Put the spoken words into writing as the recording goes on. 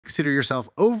consider yourself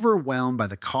overwhelmed by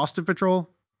the cost of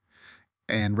petrol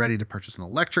and ready to purchase an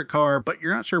electric car, but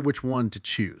you're not sure which one to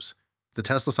choose, the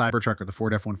Tesla Cybertruck or the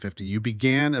Ford F-150, you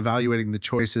began evaluating the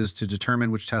choices to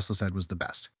determine which Tesla said was the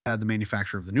best. The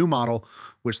manufacturer of the new model,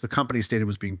 which the company stated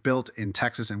was being built in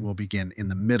Texas and will begin in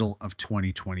the middle of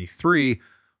 2023,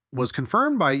 was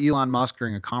confirmed by Elon Musk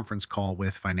during a conference call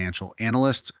with financial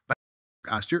analysts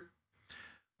last year.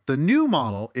 The new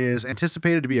model is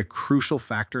anticipated to be a crucial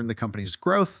factor in the company's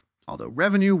growth, although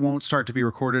revenue won't start to be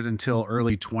recorded until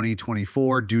early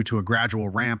 2024 due to a gradual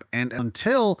ramp and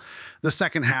until the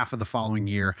second half of the following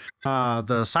year.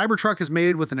 The Cybertruck is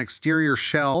made with an exterior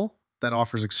shell that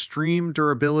offers extreme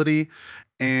durability.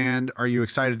 And are you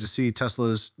excited to see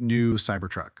Tesla's new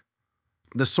Cybertruck?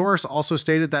 The source also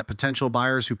stated that potential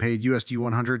buyers who paid USD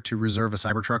 100 to reserve a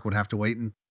Cybertruck would have to wait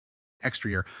an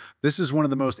extra year. This is one of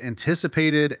the most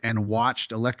anticipated and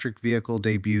watched electric vehicle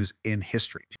debuts in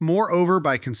history. Moreover,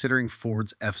 by considering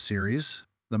Ford's F-Series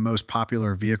the most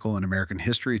popular vehicle in American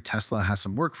history, Tesla has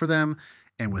some work for them.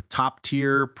 And with top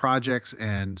tier projects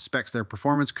and specs, their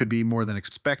performance could be more than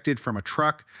expected from a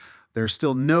truck. There's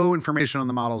still no information on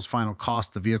the model's final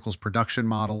cost, the vehicle's production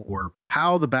model, or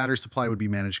how the battery supply would be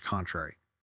managed contrary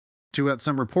to what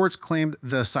some reports claimed.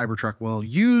 The Cybertruck will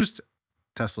use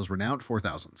Tesla's renowned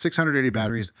 4,680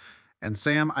 batteries. And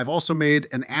Sam, I've also made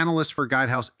an analyst for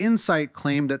Guidehouse Insight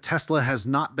claim that Tesla has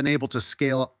not been able to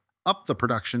scale up the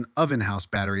production of in-house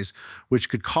batteries, which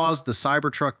could cause the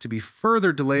Cybertruck to be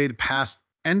further delayed past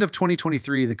end of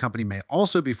 2023. The company may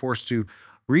also be forced to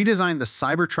redesign the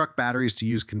Cybertruck batteries to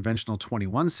use conventional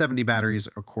 2170 batteries,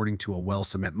 according to a well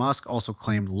submit. Musk also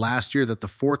claimed last year that the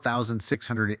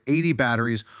 4,680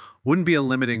 batteries wouldn't be a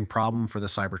limiting problem for the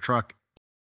Cybertruck,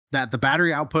 that the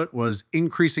battery output was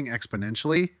increasing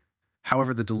exponentially.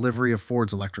 However, the delivery of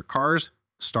Ford's electric cars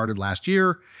started last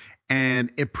year,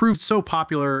 and it proved so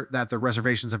popular that the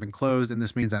reservations have been closed. And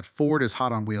this means that Ford is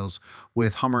hot on wheels,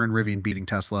 with Hummer and Rivian beating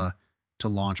Tesla to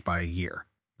launch by a year.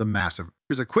 The massive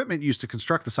equipment used to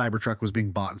construct the Cybertruck was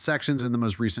being bought in sections. In the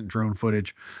most recent drone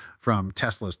footage from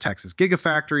Tesla's Texas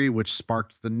Gigafactory, which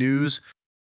sparked the news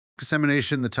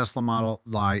dissemination, the Tesla Model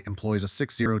Y employs a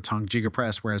 60-ton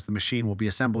gigapress, whereas the machine will be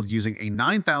assembled using a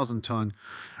 9,000-ton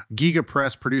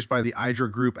gigapress produced by the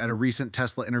Idra Group. At a recent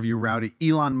Tesla interview, rowdy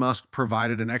Elon Musk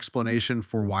provided an explanation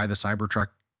for why the Cybertruck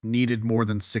needed more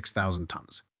than 6,000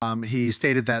 tons. He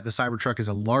stated that the Cybertruck is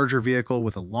a larger vehicle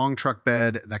with a long truck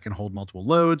bed that can hold multiple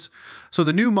loads. So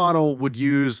the new model would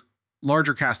use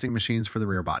larger casting machines for the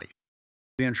rear body.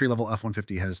 The entry-level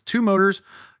F-150 has two motors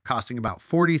costing about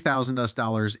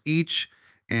 $40,000 each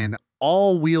and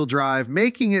all-wheel drive,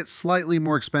 making it slightly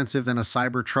more expensive than a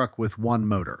Cybertruck with one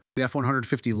motor. The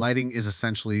F-150 lighting is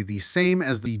essentially the same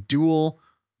as the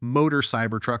dual-motor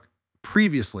Cybertruck.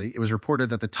 Previously, it was reported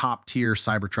that the top-tier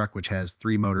Cybertruck, which has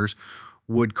three motors,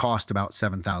 would cost about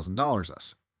 $7,000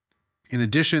 less. In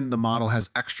addition, the model has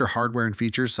extra hardware and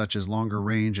features such as longer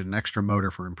range and an extra motor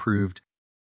for improved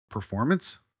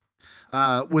performance.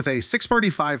 With a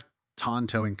 645-ton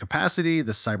towing capacity,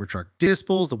 the Cybertruck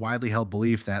dispels the widely held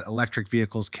belief that electric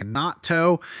vehicles cannot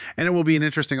tow, and it will be an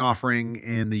interesting offering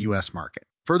in the US market.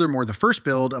 Furthermore, the first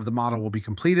build of the model will be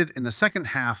completed in the second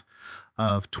half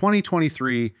of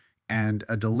 2023, and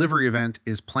a delivery event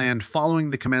is planned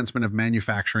following the commencement of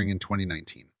manufacturing in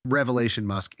 2019. Revelation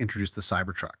Musk introduced the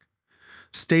Cybertruck,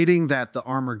 stating that the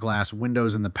armor glass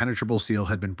windows and the penetrable seal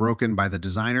had been broken by the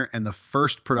designer, and the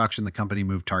first production the company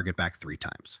moved target back 3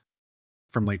 times,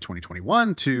 from late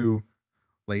 2021 to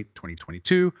late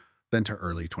 2022, then to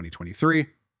early 2023,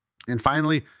 and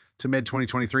finally to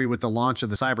mid-2023 with the launch of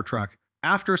the Cybertruck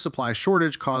after a supply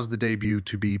shortage caused the debut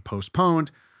to be postponed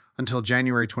until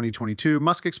January 2022.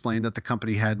 Musk explained that the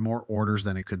company had more orders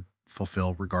than it could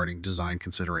fulfill regarding design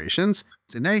considerations.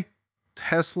 Today,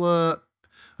 Tesla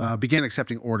began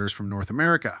accepting orders from North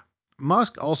America.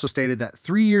 Musk also stated that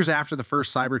 3 years after the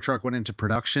first Cybertruck went into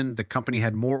production, the company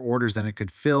had more orders than it could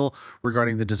fill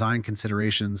regarding the design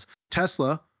considerations.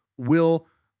 Tesla will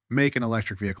make an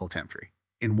electric vehicle attempt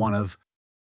in one of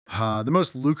the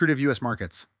most lucrative US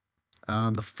markets.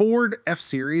 The Ford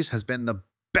F-Series has been the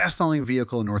best-selling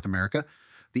vehicle in North America.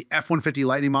 The F-150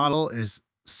 Lightning model is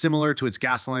similar to its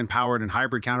gasoline-powered and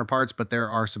hybrid counterparts, but there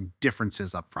are some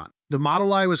differences up front. The Model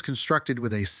Y was constructed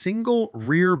with a single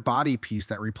rear body piece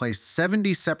that replaced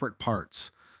 70 separate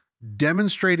parts,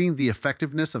 demonstrating the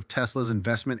effectiveness of Tesla's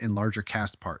investment in larger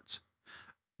cast parts.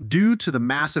 Due to the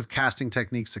massive casting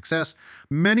technique success,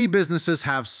 many businesses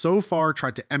have so far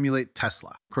tried to emulate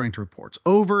Tesla, according to reports.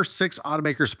 Over 6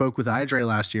 automakers spoke with Idra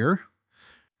last year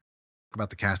about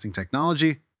the casting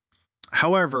technology.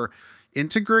 However,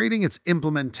 Integrating its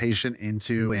implementation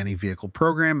into any vehicle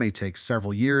program may take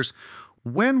several years.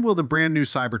 When will the brand new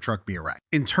Cybertruck be arrived?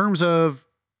 In terms of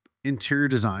interior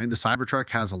design, the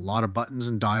Cybertruck has a lot of buttons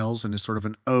and dials and is sort of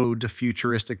an ode to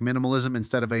futuristic minimalism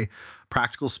instead of a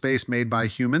practical space made by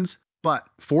humans. But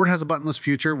Ford has a buttonless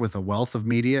future with a wealth of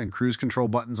media and cruise control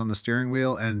buttons on the steering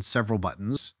wheel and several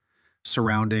buttons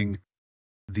surrounding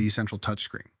the central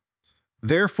touchscreen.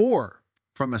 Therefore,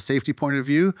 from a safety point of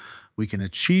view, we can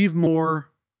achieve more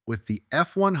with the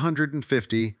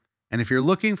F-150. And if you're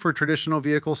looking for traditional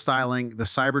vehicle styling, the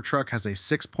Cybertruck has a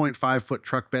 6.5-foot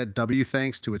truck bed W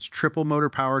thanks to its triple motor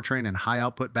powertrain and high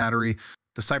output battery.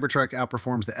 The Cybertruck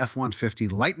outperforms the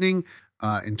F-150 Lightning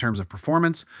in terms of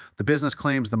performance. The business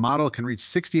claims the model can reach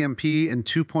 60 mph in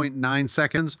 2.9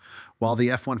 seconds, while the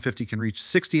F-150 can reach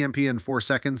 60 mph in 4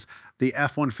 seconds. The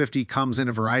F-150 comes in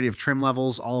a variety of trim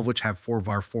levels, all of which have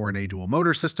 4x4 and a dual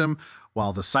motor system,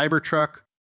 while the Cybertruck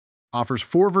offers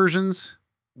 4 versions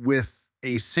with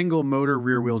a single motor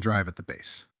rear wheel drive at the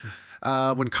base.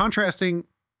 When contrasting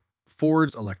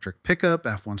Ford's electric pickup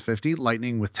F-150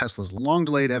 Lightning with Tesla's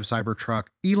long-delayed Cybertruck,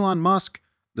 Elon Musk,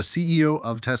 the CEO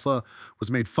of Tesla, was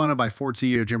made fun of by Ford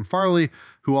CEO Jim Farley,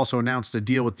 who also announced a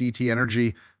deal with DT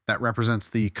Energy that represents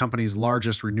the company's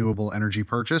largest renewable energy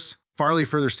purchase. Farley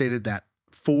further stated that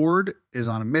Ford is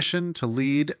on a mission to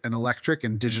lead an electric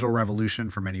and digital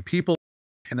revolution for many people,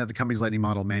 and that the company's Lightning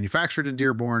model manufactured in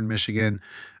Dearborn, Michigan,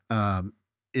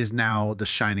 is now the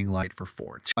shining light for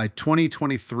Ford. By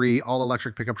 2023, all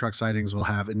electric pickup truck sightings will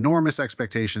have enormous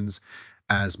expectations,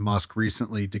 as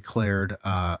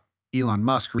Elon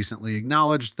Musk recently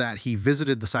acknowledged that he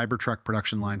visited the Cybertruck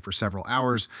production line for several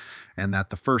hours and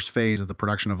that the first phase of the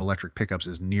production of electric pickups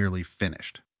is nearly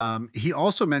finished. He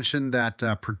also mentioned that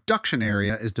production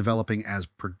area is developing as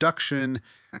production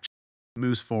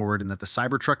moves forward and that the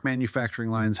Cybertruck manufacturing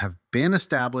lines have been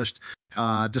established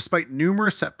despite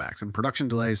numerous setbacks and production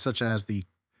delays, such as the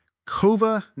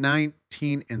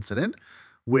COVID-19 incident,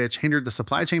 which hindered the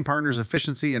supply chain partners'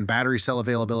 efficiency and battery cell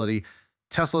availability.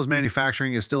 Tesla's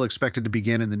manufacturing is still expected to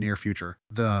begin in the near future.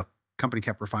 The company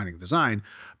kept refining the design,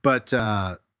 but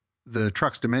the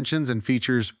truck's dimensions and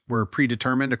features were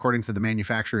predetermined according to the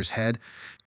manufacturer's head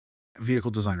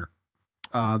vehicle designer.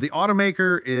 The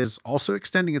automaker is also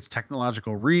extending its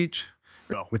technological reach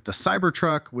with the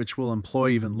Cybertruck, which will employ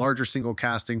even larger single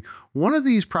casting. One of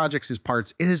these projects'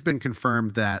 parts, it has been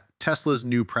confirmed that Tesla's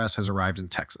new press has arrived in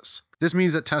Texas. This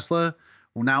means that Tesla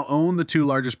will now own the 2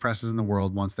 largest presses in the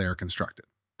world once they are constructed.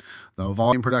 Though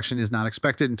volume production is not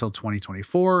expected until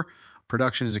 2024,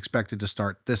 production is expected to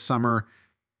start this summer.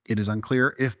 It is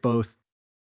unclear if both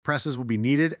presses will be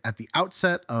needed at the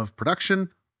outset of production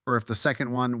or if the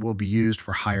second one will be used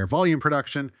for higher volume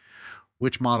production.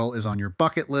 Which model is on your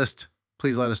bucket list?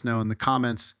 Please let us know in the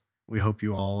comments. We hope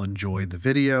you all enjoyed the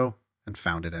video and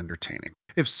found it entertaining.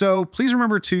 If so, please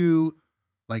remember to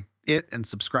like it and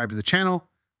subscribe to the channel.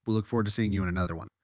 We look forward to seeing you in another one.